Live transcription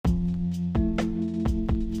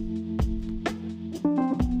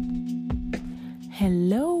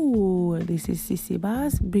Hello, this is Sissy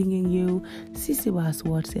Bass bringing you Sissy Bass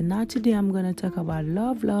Words. And now today I'm going to talk about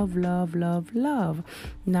love. Now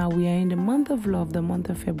we are in the month of love, the month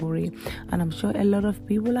of February, and I'm sure a lot of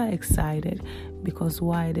people are excited because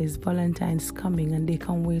why? There's Valentine's coming and they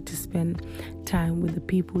can't wait to spend time with the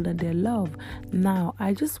people that they love. Now,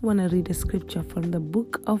 I just want to read a scripture from the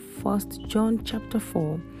book of 1 John chapter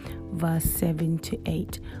 4, verse 7 to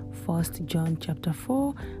 8. 1 John chapter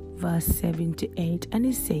 4, verse 7 to 8, and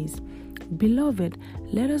it says, "Beloved,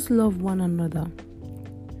 let us love one another,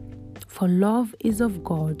 for love is of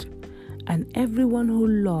God, and everyone who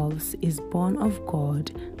loves is born of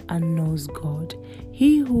God and knows God.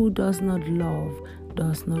 He who does not love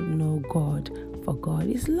does not know God, for God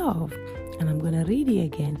is love." And I'm going to read it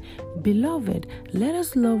again. "Beloved, let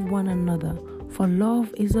us love one another, for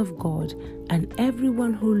love is of God, and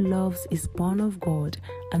everyone who loves is born of God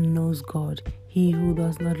and knows God. He who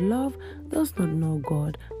does not love does not know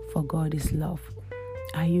God, for God is love."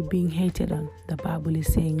 Are you being hated on? The Bible is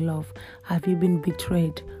saying love. Have you been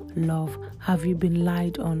betrayed? Love. Have you been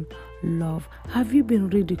lied on? Love. Have you been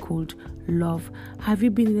ridiculed? Love. Have you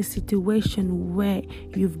been in a situation where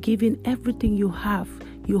you've given everything you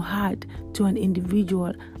had to an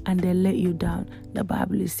individual and they let you down? The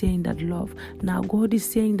Bible is saying that love. Now God is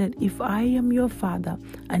saying that if I am your Father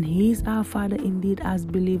and He is our Father indeed as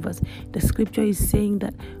believers, the scripture is saying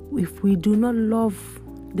that if we do not love,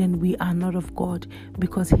 then we are not of God,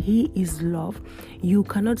 because He is love. You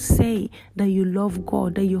cannot say that you love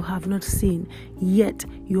God that you have not seen, yet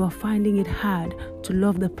you are finding it hard to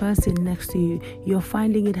love the person next to you. You're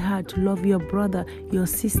finding it hard to love your brother, your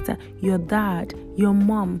sister, your dad, your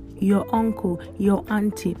mom, your uncle, your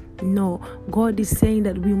auntie. No, God is saying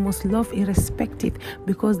that we must love irrespective,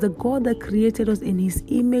 because the God that created us in His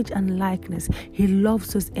image and likeness, He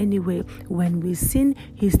loves us anyway. When we sin,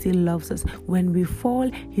 He still loves us. When we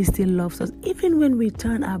fall, He still loves us. Even when we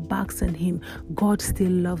turn our backs on Him, God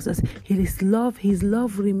still loves us. His love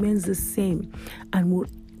remains the same and will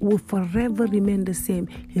forever remain the same.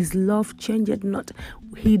 His love changeth not.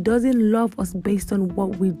 He doesn't love us based on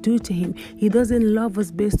what we do to Him. He doesn't love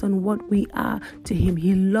us based on what we are to Him.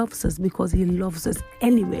 He loves us because He loves us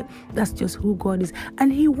anyway. That's just who God is.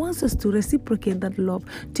 And He wants us to reciprocate that love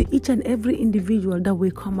to each and every individual that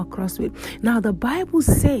we come across with. Now, the Bible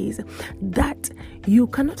says that you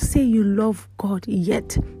cannot say you love God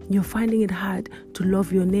yet you're finding it hard to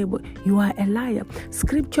love your neighbor. You are a liar.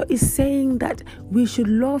 Scripture is saying that we should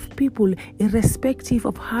love people irrespective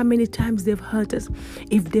of how many times they've hurt us.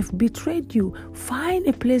 If they've betrayed you, find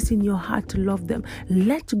a place in your heart to love them.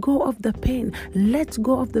 Let go of the pain. Let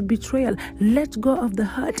go of the betrayal. Let go of the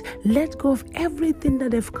hurt. Let go of everything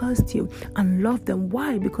that they've caused you and love them.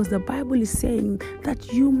 Why? Because the Bible is saying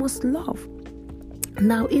that you must love.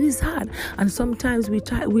 Now, it is hard, and sometimes we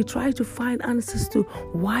try to find answers to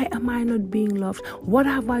why am I not being loved? What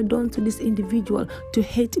have I done to this individual to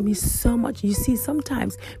hate me so much? You see,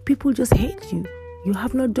 sometimes people just hate you. You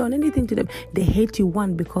have not done anything to them. They hate you,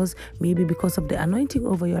 because of the anointing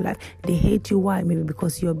over your life. They hate you, why? Maybe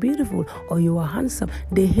because you're beautiful or you are handsome.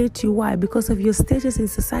 They hate you, why? Because of your status in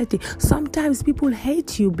society. Sometimes people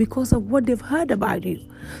hate you because of what they've heard about you.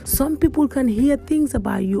 Some people can hear things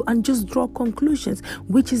about you and just draw conclusions,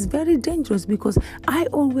 which is very dangerous, because I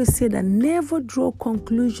always say that never draw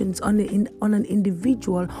conclusions on an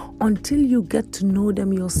individual until you get to know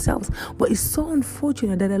them yourselves. But it's so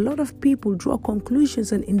unfortunate that a lot of people draw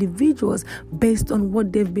conclusions on individuals based on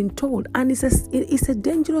what they've been told, and it's a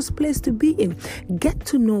dangerous place to be in. Get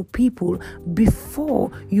to know people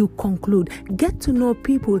before you conclude. Get to know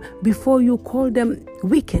people before you call them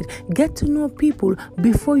wicked. Get to know people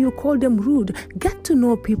before you call them rude. Get to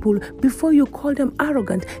know people before you call them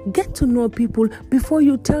arrogant. Get to know people before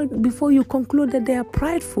you conclude that they are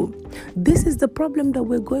prideful. This is the problem that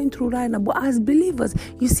we're going through right now. But as believers,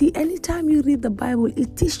 you see, anytime you read the Bible,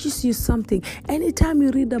 it teaches you something. Anytime you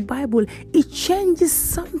read the Bible, it changes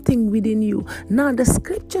something within you. Now, the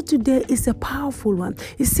scripture today is a powerful one.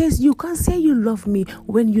 It says you can't say you love me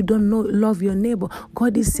when you don't love your neighbor.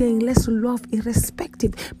 God is saying let's love irrespective,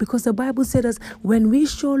 because the Bible said us when we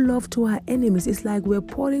show love to our enemies, it's like we're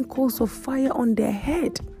pouring coals of fire on their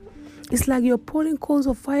head. It's like you're pouring coals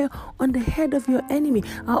of fire on the head of your enemy.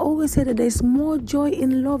 I always say that there's more joy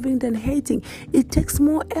in loving than hating. It takes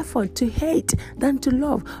more effort to hate than to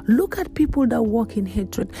love. Look at people that walk in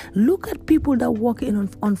hatred. Look at people that walk in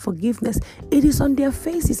unforgiveness. It is on their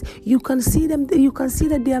faces. You can see them. You can see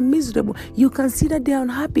that they are miserable. You can see that they are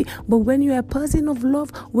unhappy. But when you're a person of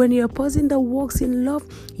love, when you're a person that walks in love,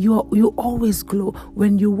 you always glow.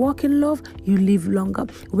 When you walk in love, you live longer.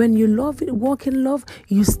 When you walk in love,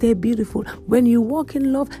 you stay beautiful. beautiful. When you walk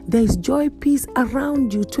in love, there is joy, peace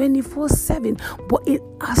around you 24/7. But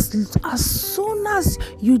as soon as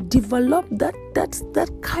you develop that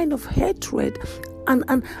kind of hatred and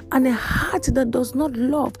a heart that does not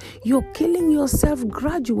love, you're killing yourself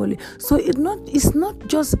gradually. So it's not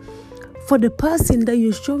just for the person that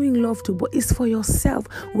you're showing love to, but it's for yourself.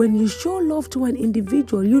 When you show love to an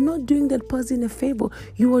individual, you're not doing that person a favor,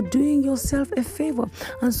 you are doing yourself a favor.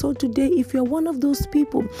 And so today, if you're one of those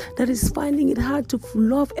people that is finding it hard to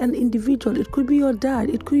love an individual, it could be your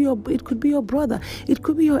dad, it could be your brother, it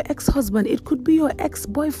could be your ex-husband, it could be your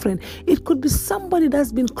ex-boyfriend, it could be somebody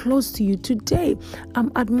that's been close to you. Today,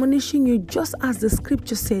 I'm admonishing you, just as the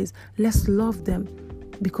scripture says, let's love them,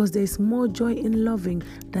 because there is more joy in loving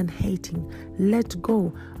than hating. Let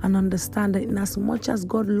go and understand that in as much as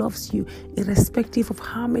God loves you, irrespective of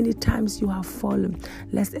how many times you have fallen,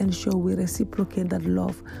 let's ensure we reciprocate that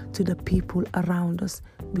love to the people around us,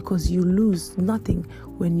 because you lose nothing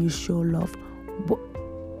when you show love, but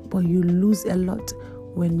you lose a lot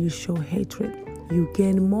when you show hatred. You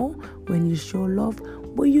gain more when you show love,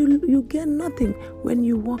 but you gain nothing when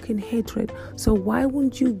you walk in hatred. So why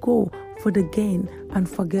wouldn't you go for the gain and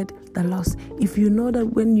forget the loss? If you know that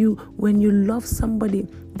when you love somebody,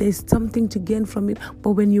 there's something to gain from it,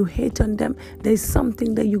 but when you hate on them, there's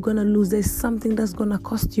something that you're gonna lose, there's something that's gonna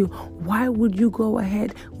cost you. Why would you go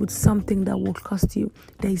ahead with something that will cost you?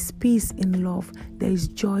 There is peace in love, there is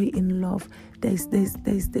joy in love, there's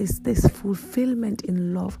fulfillment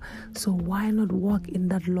in love. So why not walk in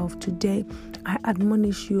that love today? I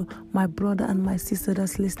admonish you, my brother and my sister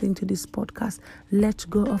that's listening to this podcast, let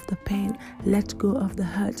go of the pain, let go of the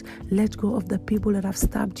hurt, let go of the people that have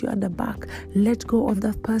stabbed you at the back, let go of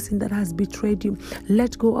that person that has betrayed you,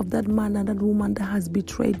 let go of that man and that woman that has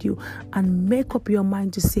betrayed you, and make up your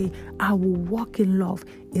mind to say, I will walk in love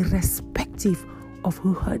irrespective of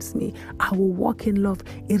who hurts me. I will walk in love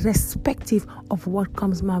irrespective of what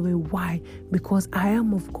comes my way. Why? Because I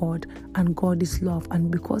am of God and God is love,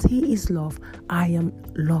 and because He is love, I am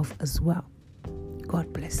love as well.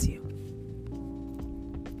 God bless you.